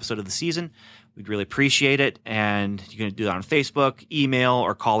first episode of the season. We'd really appreciate it. And you can do that on Facebook, email,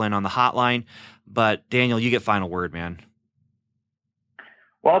 or call in on the hotline. But Daniel, you get final word, man.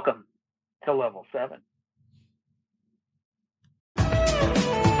 Welcome to Level 7.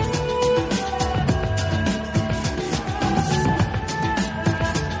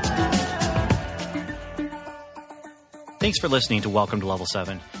 Thanks for listening to Welcome to Level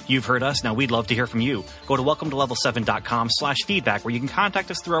 7. You've heard us. Now we'd love to hear from you. Go to welcometolevel7.com/feedback where you can contact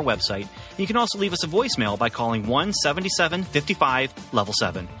us through our website. You can also leave us a voicemail by calling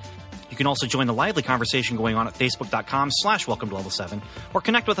 1-77-55-Level-7. You can also join the lively conversation going on at facebook.com/welcome to level 7 or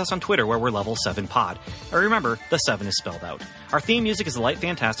connect with us on Twitter where we're Level 7 Pod. Or remember, the 7 is spelled out. Our theme music is The Light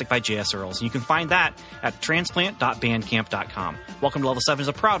Fantastic by J.S. Earls, and you can find that at transplant.bandcamp.com. Welcome to Level 7 is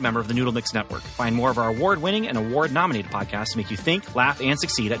a proud member of the Noodle Mix Network. Find more of our award-winning and award-nominated podcasts to make you think, laugh, and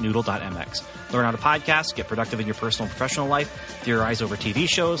succeed at noodle.mx. Learn how to podcast, get productive in your personal and professional life, theorize over TV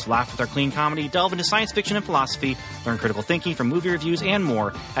shows, laugh with our clean comedy, delve into science fiction and philosophy, learn critical thinking from movie reviews, and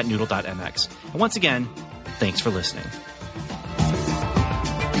more at noodle.mx. And once again, thanks for listening.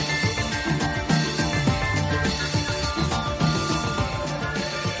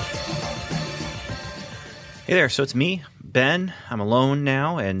 Hey there, so it's me, Ben. I'm alone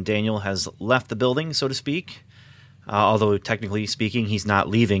now, and Daniel has left the building, so to speak. Although technically speaking, he's not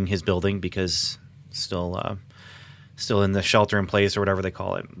leaving his building because still in the shelter in place or whatever they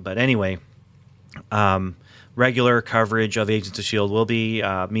call it. But anyway, regular coverage of Agents of S.H.I.E.L.D. will be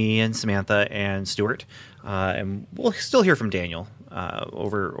me and Samantha and Stuart, and we'll still hear from Daniel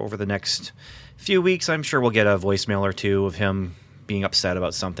over the next few weeks. I'm sure we'll get a voicemail or two of him being upset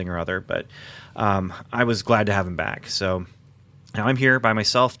about something or other, but I was glad to have him back. So now I'm here by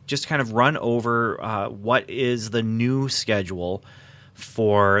myself just to kind of run over what is the new schedule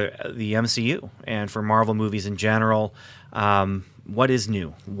for the MCU and for Marvel movies in general. What is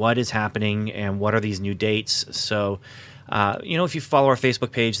new? What is happening? And what are these new dates? So, if you follow our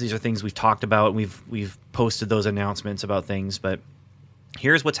Facebook page, these are things we've talked about. We've posted those announcements about things. But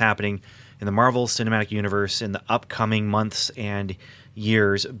here's what's happening in the Marvel Cinematic Universe in the upcoming months and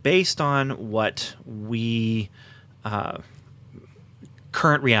years based on what we...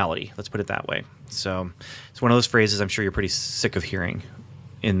 current reality, let's put it that way. So it's one of those phrases I'm sure you're pretty sick of hearing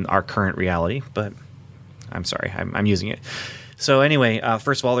in our current reality, but I'm sorry, I'm using it. So anyway,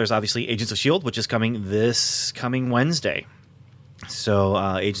 first of all, there's obviously Agents of S.H.I.E.L.D., which is coming this coming Wednesday. So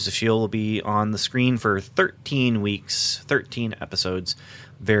Agents of S.H.I.E.L.D. will be on the screen for 13 weeks, 13 episodes.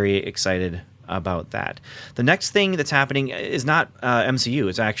 Very excited about that. The next thing that's happening is not MCU.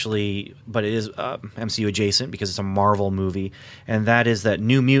 It's actually, but it is MCU adjacent because it's a Marvel movie, and that is that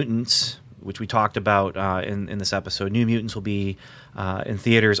New Mutants, which we talked about in this episode. New Mutants will be in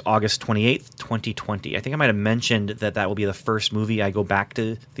theaters August 28th, 2020. I think I might have mentioned that will be the first movie I go back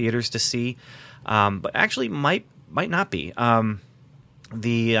to theaters to see, but actually might not be.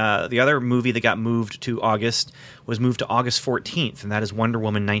 The other movie that got moved to August was moved to August 14th, and that is Wonder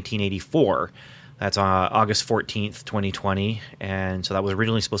Woman 1984. That's August 14th, 2020, and so that was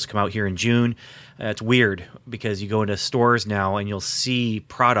originally supposed to come out here in June. It's weird because you go into stores now and you'll see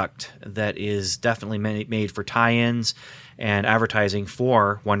product that is definitely made for tie-ins and advertising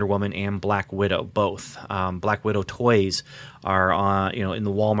for Wonder Woman and Black Widow, both. Black Widow toys are on, in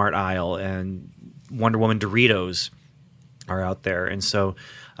the Walmart aisle, and Wonder Woman Doritos are out there, and so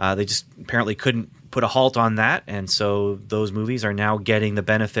they just apparently couldn't put a halt on that, and so those movies are now getting the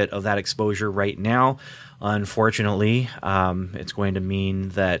benefit of that exposure right now. Unfortunately, it's going to mean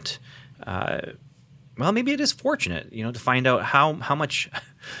that maybe it is fortunate, to find out how much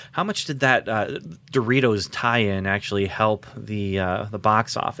did that Doritos tie-in actually help the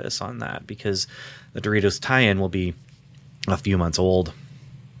box office on that, because the Doritos tie-in will be a few months old.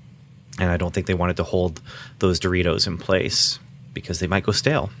 And I don't think they wanted to hold those Doritos in place because they might go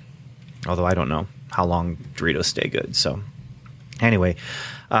stale. Although I don't know how long Doritos stay good. So anyway,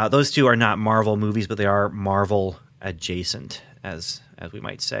 those two are not Marvel movies, but they are Marvel adjacent, as we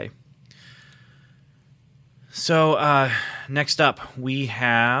might say. So next up, we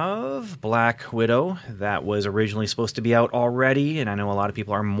have Black Widow. That was originally supposed to be out already, and I know a lot of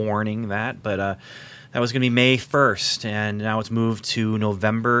people are mourning that, but that was going to be May 1st, and now it's moved to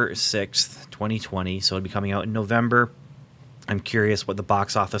November 6th, 2020, so it'll be coming out in November. I'm curious what the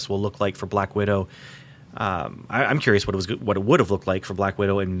box office will look like for Black Widow. I'm curious what it would have looked like for Black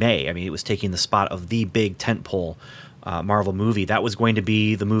Widow in May. I mean, it was taking the spot of the big tentpole Marvel movie. That was going to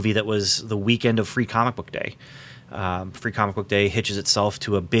be the movie that was the weekend of Free Comic Book Day. Free Comic Book Day hitches itself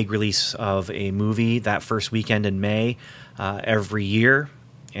to a big release of a movie that first weekend in May every year.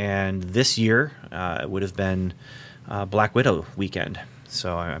 And this year it would have been Black Widow weekend.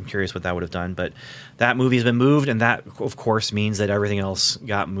 So I'm curious what that would have done. But that movie has been moved, and that, of course, means that everything else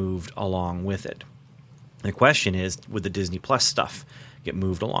got moved along with it. The question is, would the Disney Plus stuff get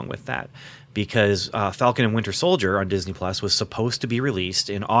moved along with that? Because Falcon and Winter Soldier on Disney Plus was supposed to be released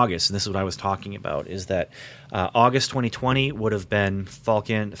in August, and this is what I was talking about, is that August 2020 would have been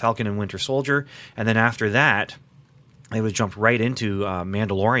Falcon and Winter Soldier, and then after that, they would jump right into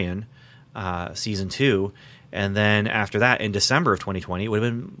Mandalorian Season 2, and then after that, in December of 2020, it would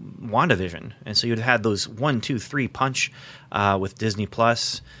have been WandaVision. And so you'd have had those 1, 2, 3 punch with Disney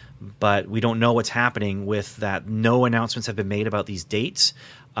Plus, but we don't know what's happening with that. No announcements have been made about these dates,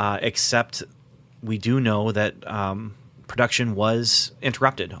 except we do know that production was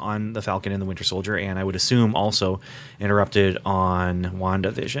interrupted on The Falcon and the Winter Soldier, and I would assume also interrupted on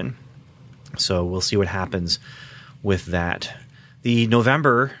WandaVision. So we'll see what happens with that. The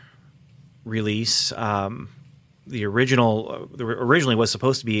November release, originally was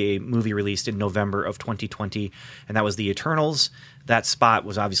supposed to be a movie released in November of 2020, and that was The Eternals. That spot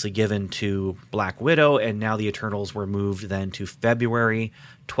was obviously given to Black Widow, and now The Eternals were moved then to February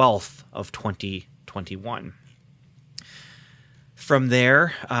 12th of 2021. From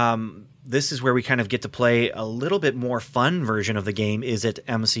there, this is where we kind of get to play a little bit more fun version of the game, Is It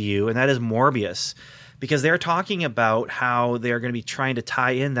MCU? And that is Morbius, because they're talking about how they're going to be trying to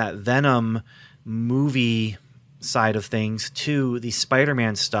tie in that Venom movie side of things to the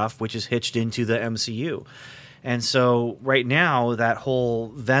Spider-Man stuff, which is hitched into the MCU. And so right now, that whole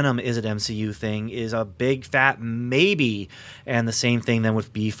Venom Is It MCU thing is a big fat maybe. And the same thing then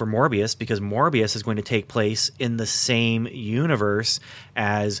would be for Morbius, because Morbius is going to take place in the same universe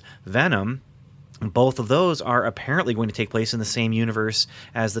as Venom. Both of those are apparently going to take place in the same universe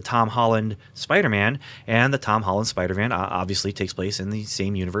as the Tom Holland Spider-Man, and the Tom Holland Spider-Man obviously takes place in the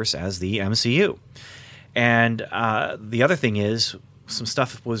same universe as the MCU. And the other thing is, some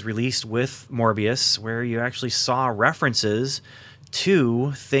stuff was released with Morbius where you actually saw references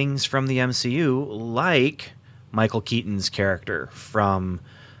to things from the MCU, like Michael Keaton's character from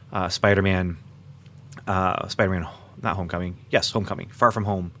Spider-Man, not Homecoming. Yes, Homecoming. Far From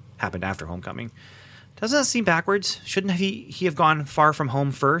Home happened after Homecoming. Doesn't that seem backwards? Shouldn't he have gone Far From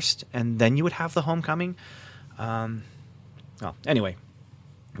Home first, and then you would have the Homecoming? Well, anyway,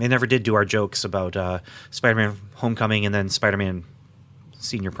 they never did do our jokes about Spider-Man Homecoming and then Spider-Man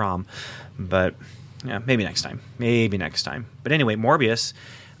Senior Prom, but yeah, maybe next time. But anyway, Morbius,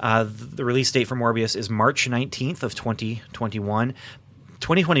 the release date for Morbius is March 19th of 2021.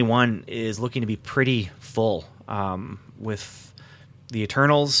 2021 is looking to be pretty full, with the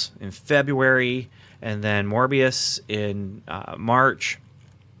Eternals in February, and then Morbius in March,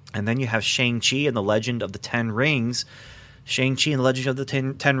 and then you have Shang-Chi and the Legend of the Ten Rings. Shang-Chi and the Legend of the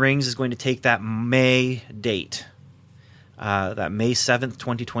Ten Rings is going to take that May date, that May 7th,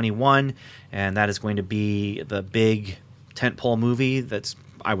 2021, and that is going to be the big tentpole movie that's,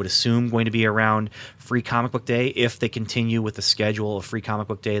 I would assume, going to be around Free Comic Book Day, if they continue with the schedule of Free Comic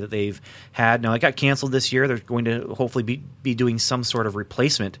Book Day that they've had. Now, it got canceled this year. They're going to hopefully be doing some sort of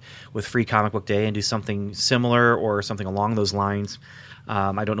replacement with Free Comic Book Day and do something similar or something along those lines.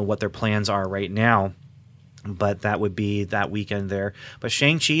 I don't know what their plans are right now, but that would be that weekend there. But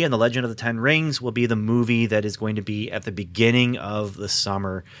Shang-Chi and the Legend of the Ten Rings will be the movie that is going to be at the beginning of the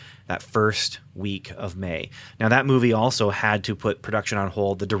summer, that first week of May. Now, that movie also had to put production on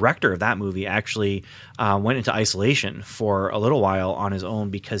hold. The director of that movie actually went into isolation for a little while on his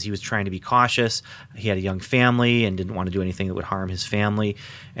own because he was trying to be cautious. He had a young family and didn't want to do anything that would harm his family.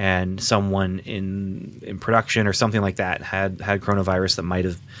 And someone in production or something like that had coronavirus that might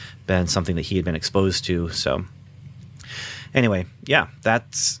have been something that he had been exposed to. So anyway, yeah,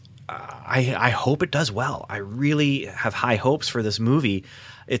 that's I hope it does well. I really have high hopes for this movie.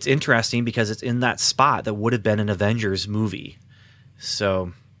 It's interesting because it's in that spot that would have been an Avengers movie.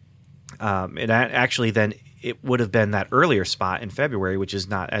 So it would have been that earlier spot in February, which is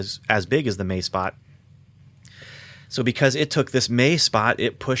not as big as the May spot. So because it took this May spot,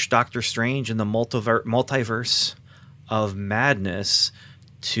 it pushed Doctor Strange in the multiverse of madness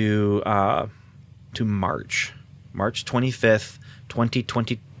to March 25th,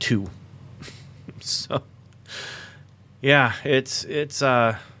 2022. So yeah, it's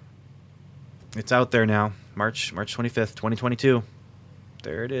out there now. March 25th, 2022.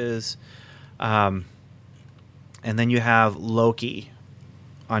 There it is. And then you have Loki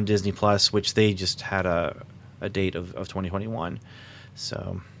on Disney Plus, which they just had a date of 2021.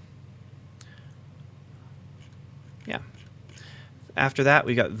 So yeah. After that,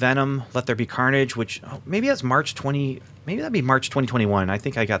 we got Venom, Let There Be Carnage, which maybe that's maybe that'd be March 2021. I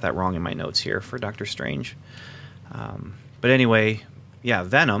think I got that wrong in my notes here for Doctor Strange. But anyway, yeah,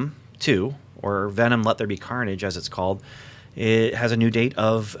 Venom 2, or Venom Let There Be Carnage as it's called, it has a new date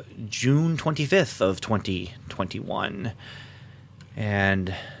of June 25th of 2021.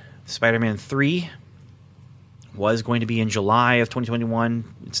 And Spider-Man 3 was going to be in July of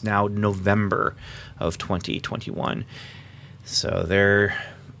 2021. It's now November of 2021. So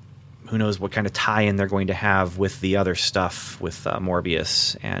who knows what kind of tie-in they're going to have with the other stuff with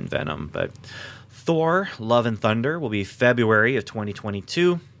Morbius and Venom. But Thor, Love and Thunder will be February of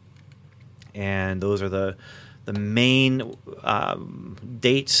 2022. And those are the main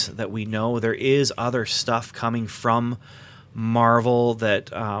dates that we know. There is other stuff coming from Marvel that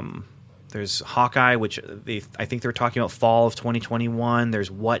there's Hawkeye, which I think they're talking about fall of 2021.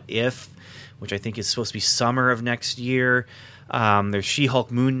 There's What If, which I think is supposed to be summer of next year. There's She-Hulk,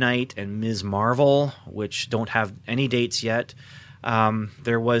 Moon Knight, and Ms. Marvel, which don't have any dates yet.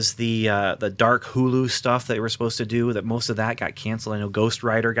 There was the Dark Hulu stuff that they were supposed to do, that most of that got canceled. I know Ghost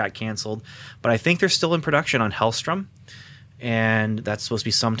Rider got canceled, but I think they're still in production on Hellstrom, and that's supposed to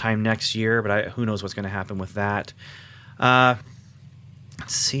be sometime next year, but who knows what's going to happen with that.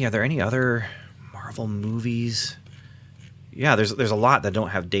 Let's see, are there any other Marvel movies? Yeah, there's a lot that don't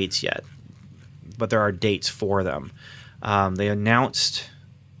have dates yet, but there are dates for them. They announced,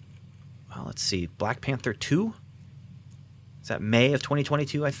 well, let's see, Black Panther 2? Is that May of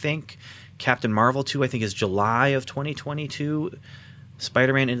 2022, I think? Captain Marvel 2, I think, is July of 2022.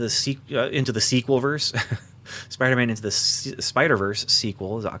 Spider-Man into the sequel-verse. Spider-Man into the Spider-Verse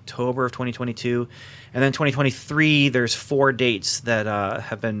sequel is October of 2022. And then 2023, there's 4 dates that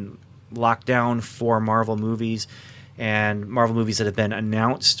have been locked down for Marvel movies. And Marvel movies that have been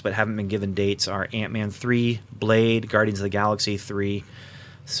announced but haven't been given dates are Ant-Man 3, Blade, Guardians of the Galaxy 3.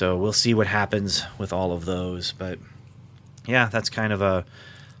 So we'll see what happens with all of those. But yeah, that's kind of a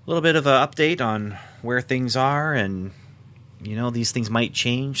little bit of an update on where things are. And, you know, these things might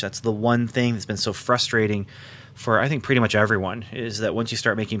change. That's the one thing that's been so frustrating for, I think, pretty much everyone, is that once you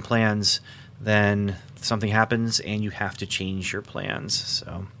start making plans, then something happens and you have to change your plans.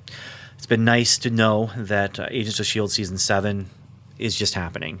 So it's been nice to know that Agents of S.H.I.E.L.D. Season 7 is just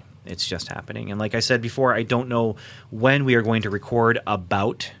happening. It's just happening. And like I said before, I don't know when we are going to record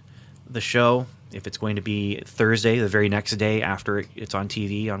about the show. If it's going to be Thursday, the very next day after it's on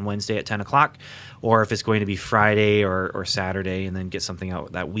TV on Wednesday at 10 o'clock, or if it's going to be Friday or Saturday and then get something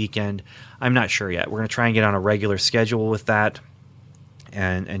out that weekend. I'm not sure yet. We're going to try and get on a regular schedule with that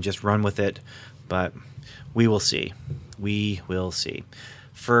and just run with it. But we will see. We will see.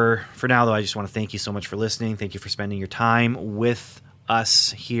 For now, though, I just want to thank you so much for listening. Thank you for spending your time with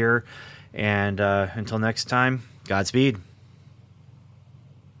us here. And until next time, Godspeed.